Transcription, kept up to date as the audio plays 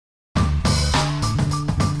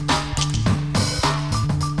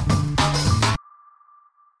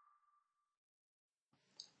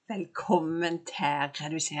Velkommen til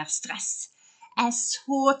Reduser stress. Jeg er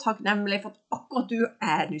så takknemlig for at akkurat du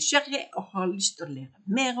er nysgjerrig og har lyst til å lære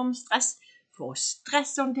mer om stress, få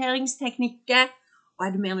stresshåndteringsteknikker. Og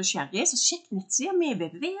er du mer nysgjerrig, så sjekk nettsiden med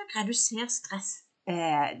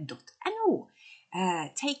www.reduserstress.no.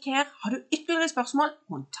 Take care. Har du ytterligere spørsmål,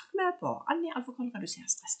 kontakt meg på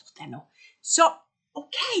anja@reduserstress.no. Så,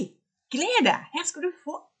 ok, gled deg. Her skal du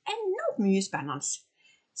få enormt mye spennende.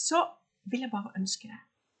 Så vil jeg bare ønske deg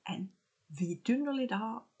en vidunderlig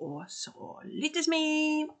dag, og så lyttes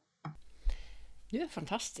vi! Du er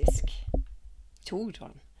fantastisk.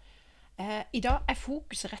 Toton. I dag er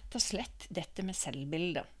fokuset rett og slett dette med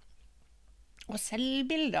selvbilder. Og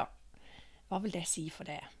selvbilder, hva vil det si for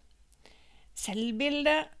deg?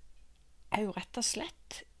 Selvbilder er jo rett og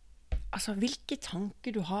slett altså hvilke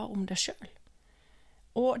tanker du har om deg selv.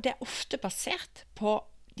 Og det er ofte basert på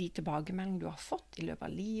de tilbakemeldinger du har fått i løpet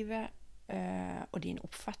av livet, og dine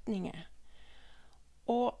oppfatninger.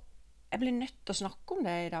 Og jeg blir nødt til å snakke om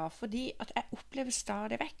det i dag, fordi at jeg opplever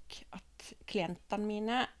stadig vekk at klientene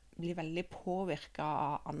mine blir veldig påvirket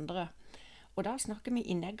av andre. Og da snakker vi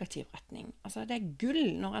i negativ retning. Altså det er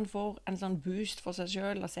gull når en får en sånn boost for seg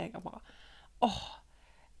selv, og sier bare,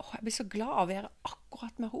 jeg blir så glad av å være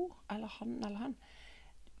akkurat med henne, eller han.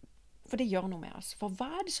 For det gjør noe med oss. For hva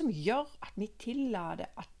er det som gjør at vi tillater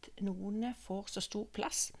at noen får så stor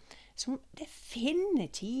plass, som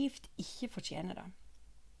definitivt ikke fortjener det?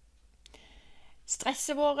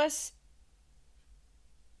 Stresset vårt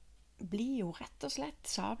blir jo rett og slett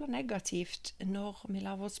sabla negativt når vi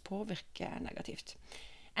lar oss påvirke negativt.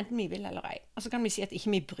 Enten vi vil eller ei. Og så kan vi si at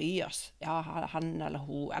ikke vi bryr oss. Ja, han eller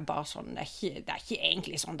hun er bare sånn. Det er ikke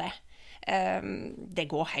egentlig sånn det. Det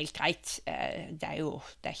går helt greit. Det er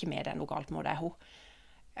ikke med det noe galt med det er hun.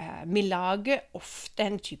 Vi lager ofte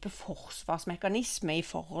en type forsvarsmekanisme i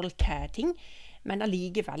forhold til ting, men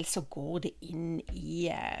allikevel så går det inn i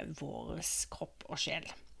vår kropp og sjel.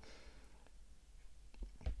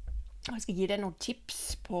 Jeg skal gi deg noen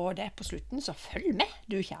tips på det på slutten, så følg med,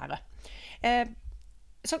 du kjære.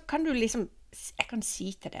 Så kan du jeg kan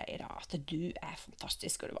si til deg i dag at du er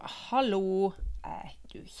fantastisk, og du bare, hallo,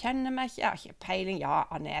 du kjenner meg ikke, jeg har ikke peiling, ja,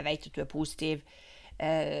 Anne, jeg vet at du er positiv,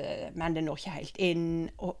 men det når ikke helt inn,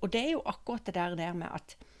 og det er jo akkurat det der med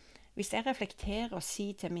at hvis jeg reflekterer og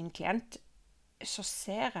sier til min klient, så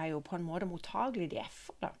ser jeg jo på en måte mottagelig de er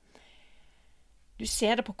for det. Du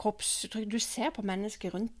ser det på kroppsuttrykk, du ser på mennesker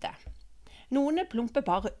rundt deg. Noen plumper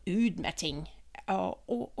bare ut med ting,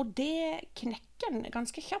 og det knekker en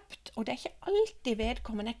ganske kjapt, og det er ikke alltid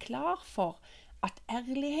vedkommende er klar for at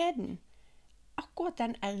akkurat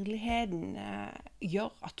den ærligheten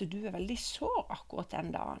gjør at du er veldig sår akkurat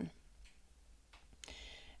den dagen.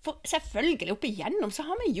 For selvfølgelig, opp igjennom så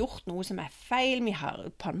har vi gjort noe som er feil, vi har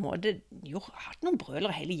på en måte hatt noen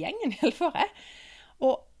brølere hele gjengen, i alle fall jeg.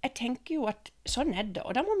 Og jeg tenker jo at sånn er det,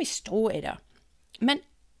 og da må vi stå i det. Men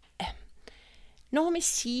når vi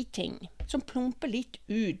sier ting som plumper litt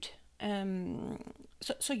ut,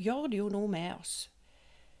 så gjør det jo noe med oss.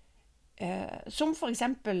 Som for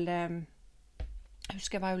eksempel, jeg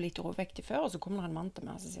husker jeg var jo litt overvektig før, og så kommer det en mann til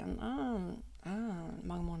meg og så sier han,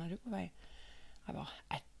 mange måneder er du på vei? Jeg bare,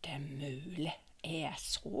 er det mulig? Jeg er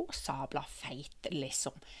så sabla feit,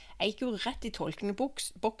 liksom. Jeg gikk jo rett i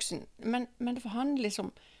tolkningboksen, men for han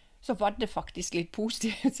så var det faktisk litt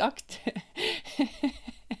positivt sagt.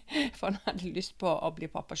 For han hadde lyst på å bli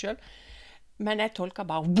pappa selv. Men jeg tolket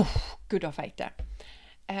bare, Gud og feite.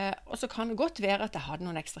 Og så kan det godt være at jeg hadde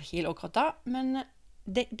noen ekstra kilo akkurat da, men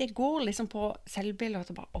det går liksom på selvbildet,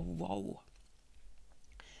 og bare, wow.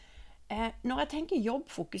 Når jeg tenker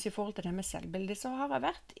jobbfokus i forhold til det med selvbildet, så har jeg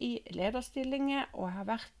vært i lederstillinger, og jeg har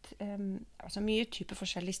vært mye type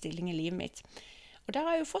forskjellige stillinger i livet mitt. Og der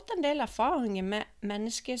har jeg jo fått en del erfaringer med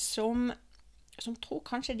mennesker som tror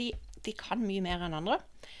kanskje de kan mye mer enn andre,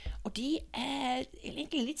 og de er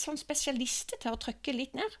egentlig litt sånn spesialister til å trykke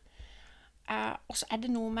litt ned. Og så er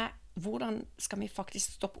det noe med hvordan skal vi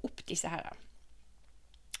faktisk stoppe opp disse her.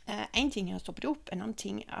 En ting er å stoppe det opp, en annen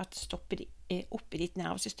ting er å stoppe det opp i ditt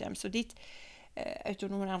nervesystem. Så ditt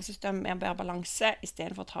autonome nervesystem er bare balanse i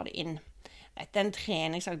stedet for å ta det inn. Dette er en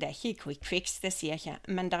treningssak, det er ikke quick fix, det sier jeg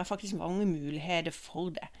ikke, men det er faktisk mange muligheter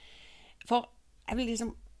for det. For jeg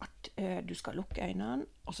vil at du skal lukke øynene,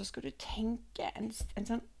 og så skal du tenke en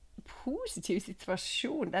sånn positiv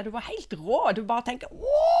situasjon, der du var helt rå, du bare tenker,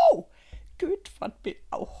 wow, Gud,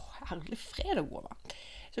 herlig fred og god.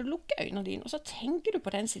 Så du lukker øynene dine, og så tenker du på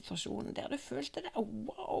den situasjonen der du følte det,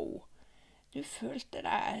 wow, du følte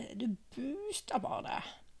det, du boostet bare det.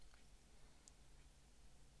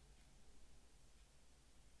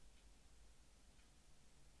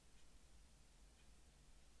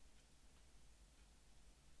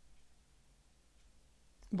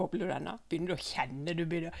 Bobler du ennå?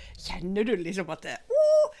 Kjenner du liksom at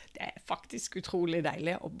det er faktisk utrolig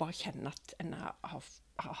deilig å bare kjenne at en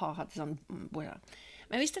har hatt sånn.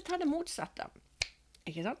 Men hvis jeg tar det motsatte,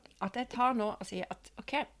 ikke sant? At jeg tar nå og sier at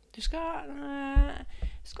ok, du skal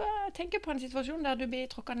tenke på en situasjon der du blir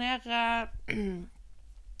tråkket ned,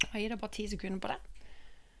 og gi deg bare 10 sekunder på det.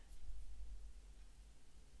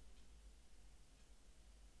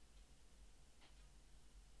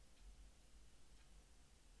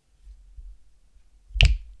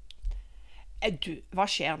 Hva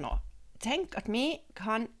skjer nå? Tenk at vi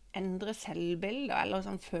kan endre selvbildet, eller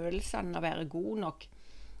sånn følelsene av å være god nok,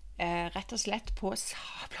 rett og slett på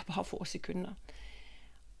sabla bare få sekunder.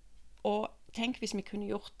 Og tenk hvis vi kunne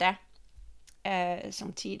gjort det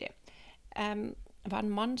samtidig. Det var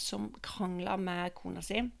en mann som kranglet med kona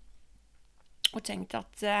si, og tenkte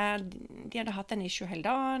at de hadde hatt en issue hele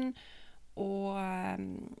dagen, og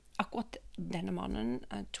akkurat denne mannen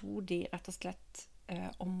tog de rett og slett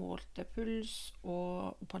og målte puls,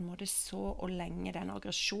 og på en måte så hvor lenge den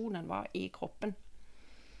aggresjonen var i kroppen.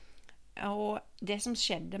 Og det som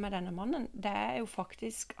skjedde med denne mannen, det er jo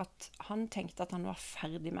faktisk at han tenkte at han var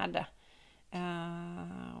ferdig med det.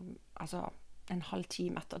 Altså en halv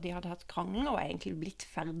time etter de hadde hatt krangel, og egentlig blitt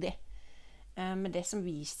ferdig. Men det som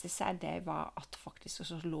viste seg, det var at faktisk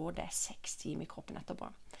så lå det 6 timer i kroppen etterpå.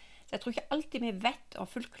 Så jeg tror ikke alltid vi vet og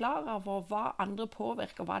er fullt klar over hva andre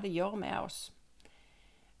påvirker, og hva det gjør med oss.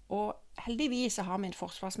 Og heldigvis så har vi en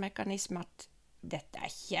forsvarsmekanisme at dette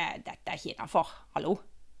er ikke innenfor. Hallo,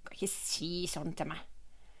 du kan ikke si sånn til meg.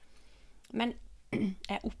 Men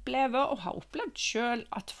jeg opplever og har opplevd selv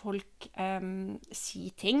at folk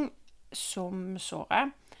sier ting som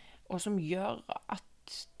sårer, og som gjør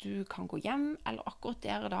at du kan gå hjem, eller akkurat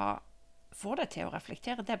der da får deg til å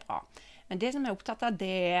reflektere, det er bra. Men det som jeg er opptatt av,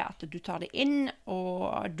 det er at du tar det inn,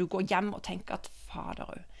 og du går hjem og tenker at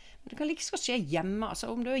fader, det kan like skal skje hjemme.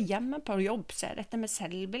 Altså, om du er hjemme på jobb, så er dette med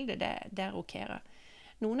selvbildet, det rokerer.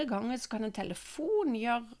 Noen ganger så kan en telefon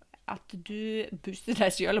gjøre at du booster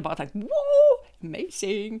deg selv og bare tenker, wow,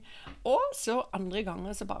 amazing. Og så andre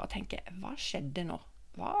ganger så bare tenker, hva skjedde nå?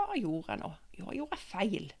 Hva gjorde jeg nå? Jo, jeg gjorde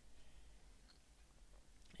feil.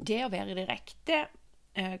 Det å være direkte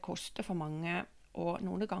koster for mange, og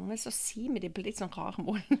noen ganger så sier vi det på litt sånn rare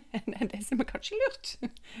mål. Det som er kanskje lurt.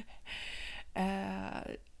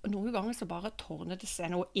 Og noen ganger så bare tårner det seg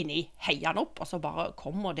noe inni heiene opp, og så bare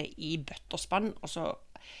kommer det i bøtt og spann, og så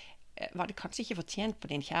var det kanskje ikke fortjent på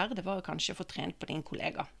din kjære, det var kanskje fortjent på din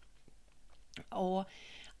kollega. Og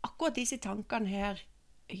akkurat disse tankene her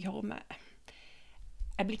gjør meg,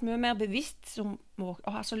 jeg er blitt mye mer bevisst og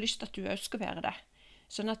har så lyst til at du også skal være det.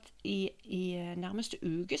 Sånn at i nærmeste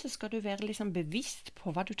uke så skal du være liksom bevisst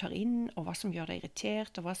på hva du tar inn, og hva som gjør deg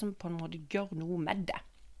irritert, og hva som på en måte gjør noe med det.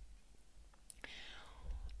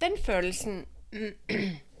 Den følelsen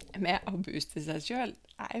med å booste seg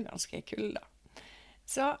selv er jo ganske kul da.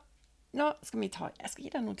 Så nå skal jeg skal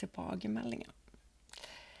gi deg noen tilbakemeldinger.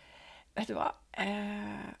 Vet du hva?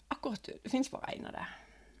 Akkurat det finnes bare en av det.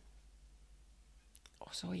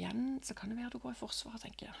 Og så igjen så kan det være at du går i forsvar og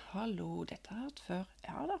tenker, hallo, dette har jeg hørt før.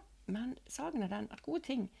 Ja da, men saken er den at gode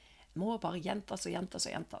ting må bare gjentas og gjentas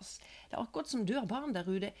og gjentas. Det er akkurat som du har barn der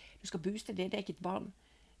ute, du skal booste ditt eget barn.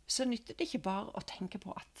 Så nytter det ikke bare å tenke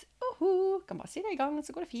på at kan bare si det i gang,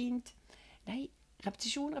 så går det fint. Nei,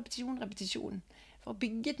 repetisjon, repetisjon, repetisjon. For å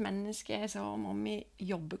bygge et menneske så må vi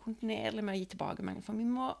jobbe kontinuerlig med å gi tilbakemelding. For vi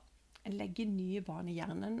må legge nye vaner i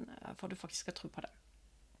hjernen for at du faktisk skal tro på det.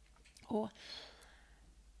 Og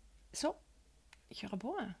så kjøre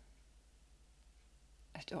på.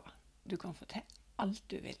 Vet du hva? Du kan få til alt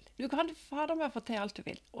du vil. Du kan fader meg få til alt du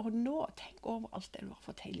vil. Og nå tenk over alt det du har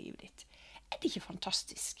fått til i livet ditt. Er det ikke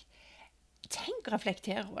fantastisk? Tenk og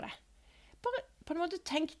reflektere over det. Bare på en måte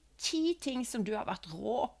tenk 10 ting som du har vært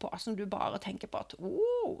rå på, som du bare tenker på at,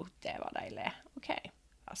 det var deilig. Ok,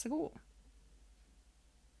 vær så god.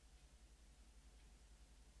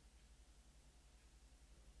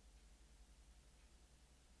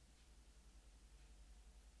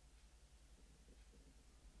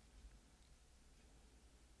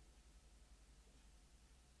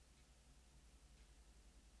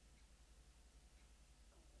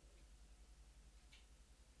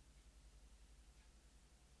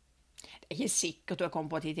 Det er ikke sikkert du har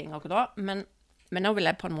kommet på 10 ting akkurat da, men nå vil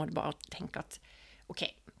jeg på en måte bare tenke at, ok,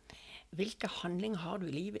 hvilke handlinger har du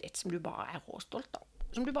i livet ditt som du bare er råstolt av?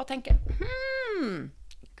 Som du bare tenker,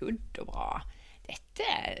 good og bra, dette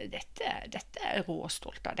er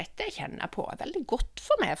råstolt av, dette kjenner jeg på, er veldig godt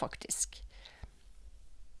for meg faktisk.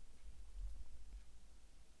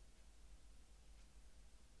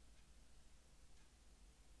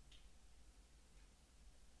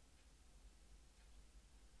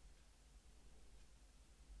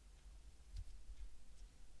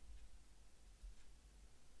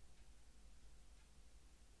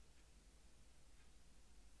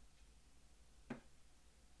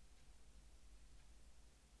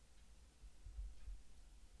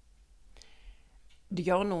 det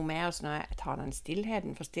gjør noe med oss når jeg tar den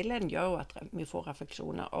stillheten, for stillheten gjør jo at vi får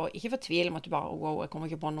refleksjoner, og ikke fortvil om at du bare, wow, jeg kommer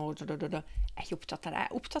ikke på noe, jeg er ikke opptatt av det. Jeg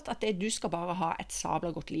er opptatt av at du skal bare ha et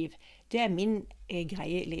sabla godt liv. Det er min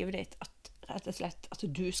greie i livet ditt, at rett og slett at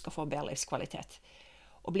du skal få bedre livskvalitet.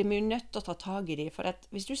 Og blir mye nødt til å ta tag i det, for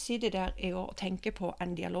hvis du sitter der og tenker på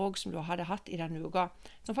en dialog som du hadde hatt i denne uka,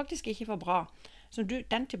 som faktisk ikke var bra, så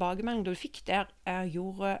den tilbakemeldingen du fikk der,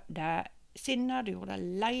 gjorde det sinne, du gjorde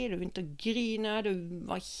deg lei, du begynte å grine, du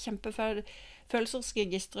var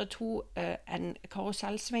følelsesregisteret en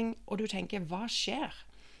karusellsving, og du tenker, hva skjer?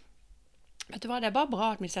 Vet du hva, det er bare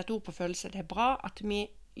bra at vi setter ord på følelser, det er bra at vi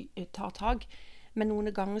tar tag, men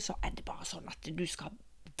noen ganger så er det bare sånn at du skal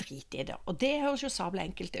drite i det, og det høres jo sabla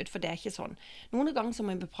enkelt ut, for det er ikke sånn. Noen ganger så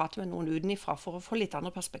må vi prate med noen utenifra for å få litt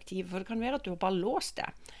andre perspektiv, for det kan være at du har bare låst det,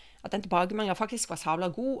 at den tilbakemeldingen faktisk var sabla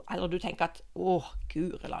god, eller du tenker at,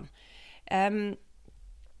 gureland.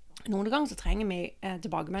 Noen ganger så trenger vi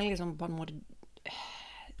tilbakemeldinger som på en måte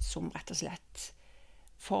som rett og slett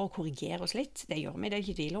for å korrigere oss litt, det gjør vi, det er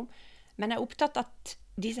ikke tvil om, men jeg er opptatt av at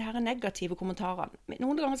disse her negative kommentarene,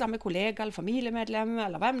 noen ganger sammen med kollega eller familiemedlemmer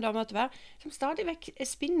eller hvem det måtte være, som stadig vekk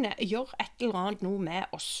spinner, gjør et eller annet noe med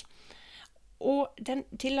oss, og den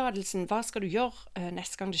tilladelsen, hva skal du gjøre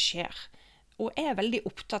neste gang det skjer, og jeg er veldig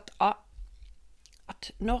opptatt av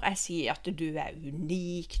at når jeg sier at du er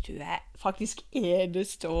unik, du er faktisk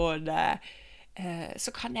enestående,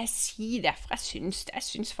 så kan jeg si det, for jeg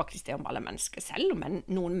synes faktisk det om alle mennesker, selv om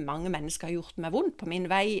mange mennesker har gjort meg vondt på min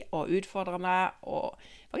vei og utfordret meg, og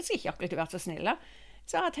faktisk ikke akkurat vært så snille,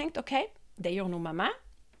 så har jeg tenkt, ok, det gjør noe med meg,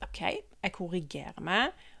 ok, jeg korrigerer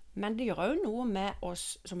meg, men det gjør også noe med oss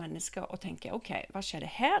som mennesker å tenke, ok, hva skjer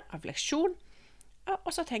det her? Refleksjon,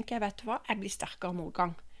 og så tenker jeg, vet du hva, jeg blir sterkere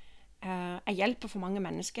motgang. Jeg hjelper for mange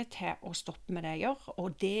mennesker til å stoppe med det jeg gjør,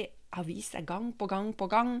 og det har vist seg gang på gang på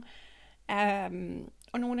gang.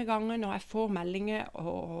 Og noen ganger når jeg får meldinger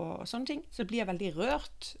og sånne ting, så blir jeg veldig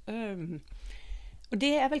rørt. Og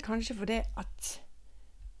det er vel kanskje fordi at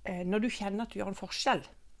når du kjenner at du gjør en forskjell,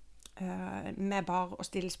 med bare å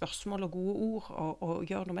stille spørsmål og gode ord og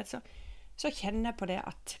gjøre noe med det, så kjenner jeg på det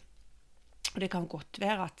at, og det kan godt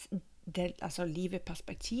være at det, altså livet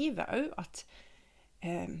perspektivet også, at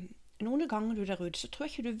noen ganger du der ute, så tror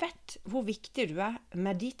jeg ikke du vet hvor viktig du er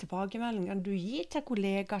med de tilbakemeldingene du gir til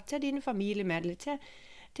kollegaer, til dine familiemedlemmer,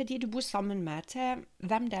 til de du bor sammen med, til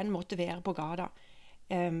hvem det enn måtte være på gata.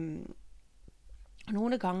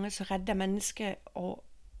 Noen ganger så redder jeg mennesker,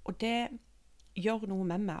 og det gjør noe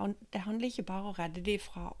med meg. Og det handler ikke bare om å redde dem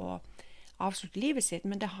fra å avslutte livet sitt,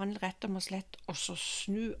 men det handler rett og slett også å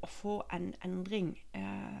snu og få en endring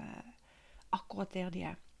akkurat der de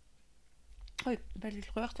er. Oi, jeg ble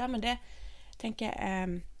litt rørt her, men det tenker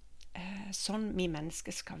jeg sånn vi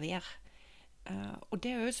mennesker skal være. Og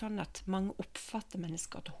det er jo sånn at mange oppfatter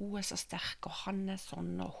mennesker at hun er så sterk, og han er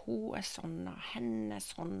sånn, og hun er sånn, og hen er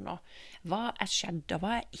sånn, og hva er skjedd, og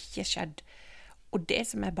hva er ikke skjedd. Og det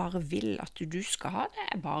som jeg bare vil at du skal ha, det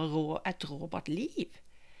er bare et råbart liv.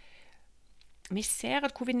 Vi ser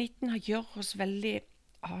at covid-19 har gjort oss veldig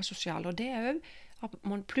asosiale, og det er jo at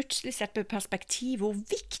man plutselig setter på perspektiv hvor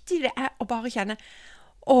viktig det er å bare kjenne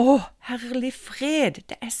herlig fred,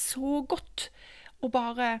 det er så godt å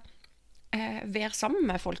bare være sammen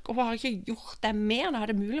med folk, og bare ikke gjort det mer når jeg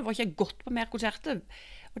hadde mulig, var ikke gått på mer konserter,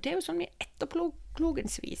 og det er jo sånn i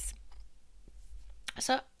etterpåklogens vis.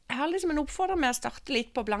 Så jeg har liksom en oppfordring med å starte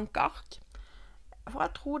litt på blanke ark, for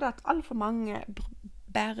jeg tror at alt for mange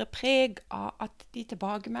bærer preg av at de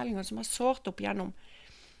tilbakemeldingene som har sårt opp gjennom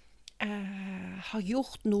har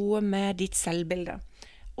gjort noe med ditt selvbilde.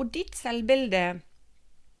 Og ditt selvbilde,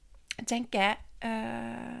 tenker jeg,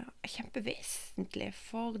 er kjempevesentlig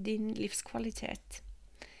for din livskvalitet.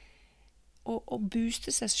 Å booste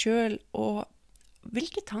seg selv, og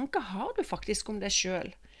hvilke tanker har du faktisk om deg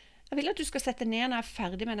selv? Jeg vil at du skal sette ned når jeg er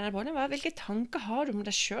ferdig med denne båten. Hvilke tanker har du om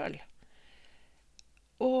deg selv?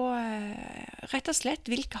 Og rett og slett,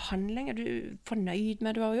 hvilke handlinger du er fornøyd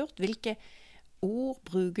med du har gjort? Hvilke ord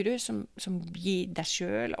bruker du som gir deg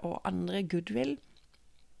selv og andre goodwill?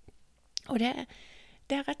 Og det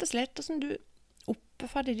er rett og slett hvordan du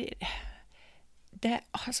oppfatter det,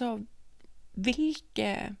 altså, hvilke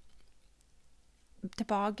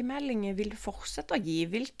tilbakemeldinger vil du fortsette å gi?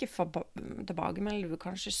 Hvilke tilbakemeldinger vil du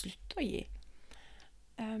kanskje slutte å gi?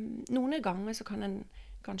 Noen ganger så kan en,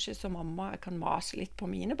 kanskje som mamma, jeg kan mase litt på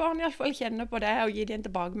mine barn, i alle fall kjenne på det, og gi dem en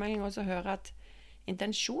tilbakemelding, og så høre at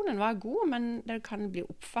intensjonen var god, men det kan bli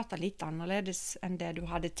oppfattet litt annerledes enn det du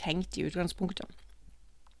hadde tenkt i utgangspunktet.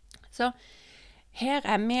 Så her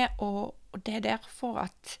er vi, og det er derfor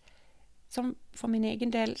at, som for min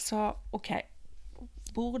egen del, så ok,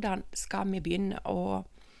 hvordan skal vi begynne å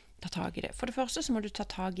ta tag i det? For det første så må du ta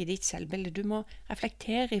tag i ditt selvbilde. Du må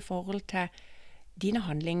reflektere i forhold til dine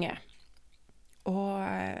handlinger. Og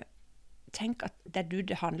tenk at det er du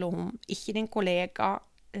det handler om, ikke din kollega,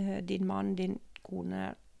 din mann, din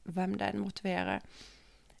kone, hvem det måtte være.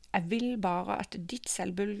 Jeg vil bare at ditt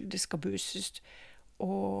selvbilde skal boostes,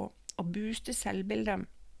 og å booste selvbildet,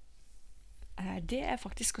 det er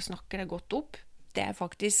faktisk å snakke det godt opp. Det er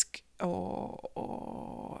faktisk å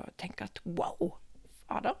tenke at wow,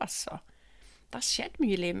 fader altså, det har skjedd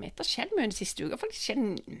mye i livet mitt, det har skjedd mye den siste uka, faktisk skjedd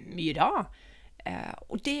mye da.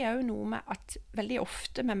 Og det er jo noe med at veldig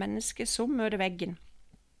ofte med mennesker som møter veggen,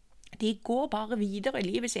 de går bare videre i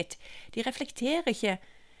livet sitt. De reflekterer ikke,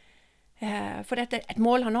 for dette et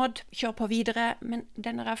mål har nådd, kjør på videre, men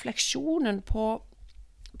denne refleksjonen på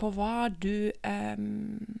hva du,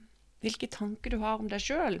 hvilke tanker du har om deg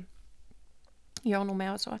selv, gjør noe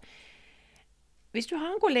med oss. Hvis du har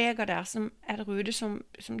en kollega der som er der ute, som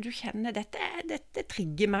du kjenner, dette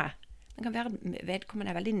trigger meg. Det kan være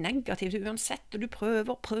vedkommende er veldig negativt uansett, og du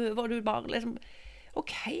prøver, og du bare liksom,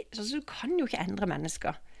 ok, så du kan jo ikke endre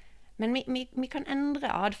mennesker. Men vi kan endre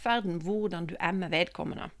adferden, hvordan du er med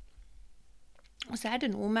vedkommende. Og så er det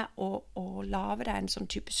noe med å lave deg en sånn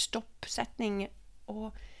type stoppsetning,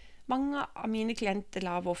 og mange av mine klienter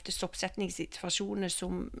laver ofte stoppsetningssituasjoner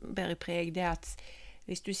som bærer preg det at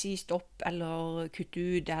hvis du sier stopp eller kutt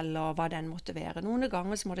ut eller hva den måtte være. Noen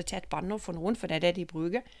ganger så må det til et banneord for noen, for det er det de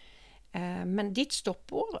bruker. Men ditt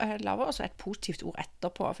stoppord laver også et positivt ord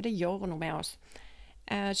etterpå, for det gjør noe med oss.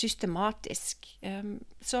 Systematisk.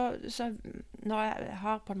 Så når jeg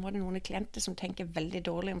har på en måte noen klienter som tenker veldig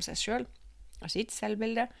dårlig om seg selv, og sitt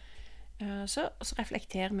selvbilde, så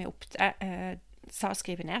reflekterer vi opp det,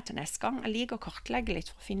 skriver ned til neste gang. Jeg liker å kartlegge litt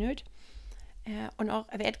for å finne ut. Og når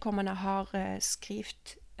vedkommende har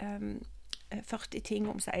skrevet 40 ting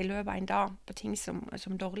om seg i løpet av en dag, på ting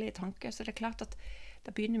som dårlige tanker, så det er klart at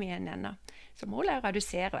da begynner vi i en ende. Så målet er å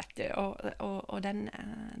redusere, vet du, og den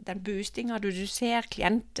boostinga du ser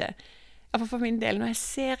klienter, for min del, når jeg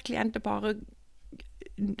ser klienter bare,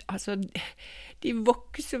 altså, de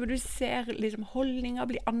vokser, og du ser liksom holdninger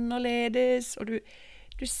bli annerledes, og du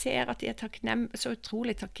ser at de er så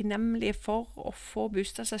utrolig takknemlige for å få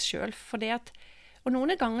boostet seg selv, for det at, og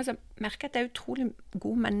noen ganger så merker jeg at det er utrolig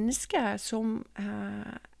gode mennesker som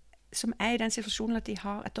er i den situasjonen at de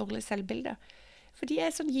har et dårlig selvbilde. For de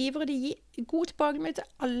er sånn givere, de gir god tilbakemelding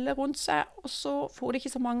til alle rundt seg, og så får de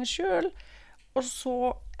ikke så mange selv, og så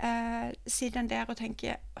sitter den der og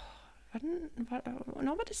tenker,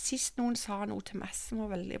 nå var det sist noen sa noe til meg som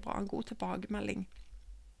var veldig bra, en god tilbakemelding.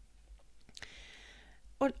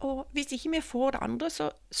 Og hvis ikke vi får det andre,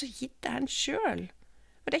 så gitt det en selv.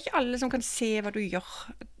 Og det er ikke alle som kan se hva du gjør,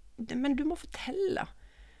 men du må fortelle.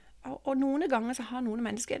 Og noen ganger så har noen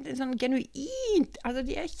mennesker en sånn genuint, altså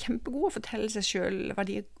de er kjempegode å fortelle seg selv hva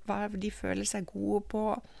de føler seg gode på,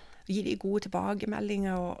 gi de gode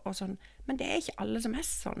tilbakemeldinger og sånn. Men det er ikke alle som er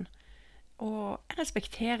sånn. Og jeg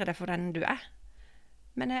respekterer det for den du er.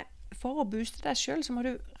 Men for å booste deg selv, så må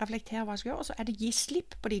du reflektere hva du skal gjøre, og så er det gi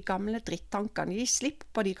slipp på de gamle drittankene, gi slipp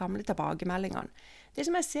på de gamle tilbakemeldingene. Det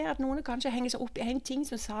som jeg ser at noen kanskje henger seg opp i en ting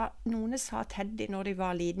som noen sa til de når de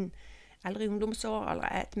var liten, eller i ungdomsår, eller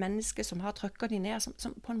et menneske som har trykket de ned,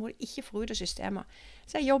 som på en måte ikke får ut av systemet.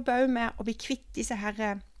 Så jeg jobber også med å bli kvitt disse her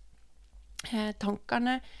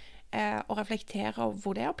tankene, og reflektere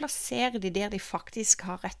hvor det er, og plassere de der de faktisk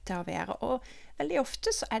har rett til å være. Og veldig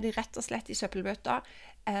ofte så er de rett og slett i søppelbøtta.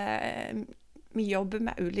 Vi jobber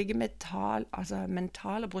med ulike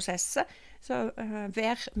mentale prosesser, så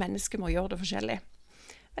hver menneske må gjøre det forskjellig.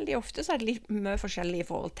 Veldig ofte så er det litt mye forskjellig i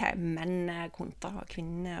forhold til menn kontra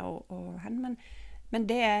kvinner og hen, men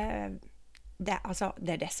det er det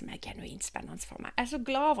som er genuint spennende for meg. Jeg er så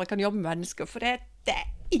glad for at jeg kan jobbe med mennesker, for det er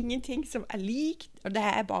ingenting som er likt, og det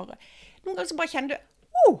er bare, noen ganger så bare kjenner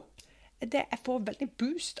du, jeg får veldig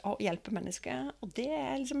boost av å hjelpe mennesker, og det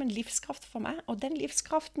er liksom en livskraft for meg, og den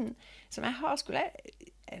livskraften som jeg har,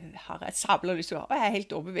 har jeg sabla lyst til å ha, og jeg er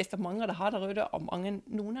helt overbevist at mange av det har der ute, og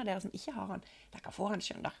noen av dere som ikke har han, dere kan få han,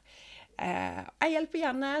 skjønner. Jeg hjelper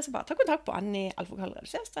gjerne, så bare ta kontakt på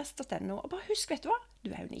Annie@reduserstress.no, og bare husk, vet du hva,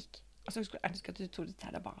 du er unik. Og så skulle jeg ønske at du tog det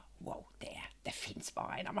til deg bare, wow, det finnes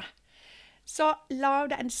bare en av meg. Så la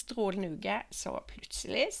det en strålende uke, så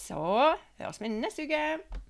plutselig så høres vi neste uke.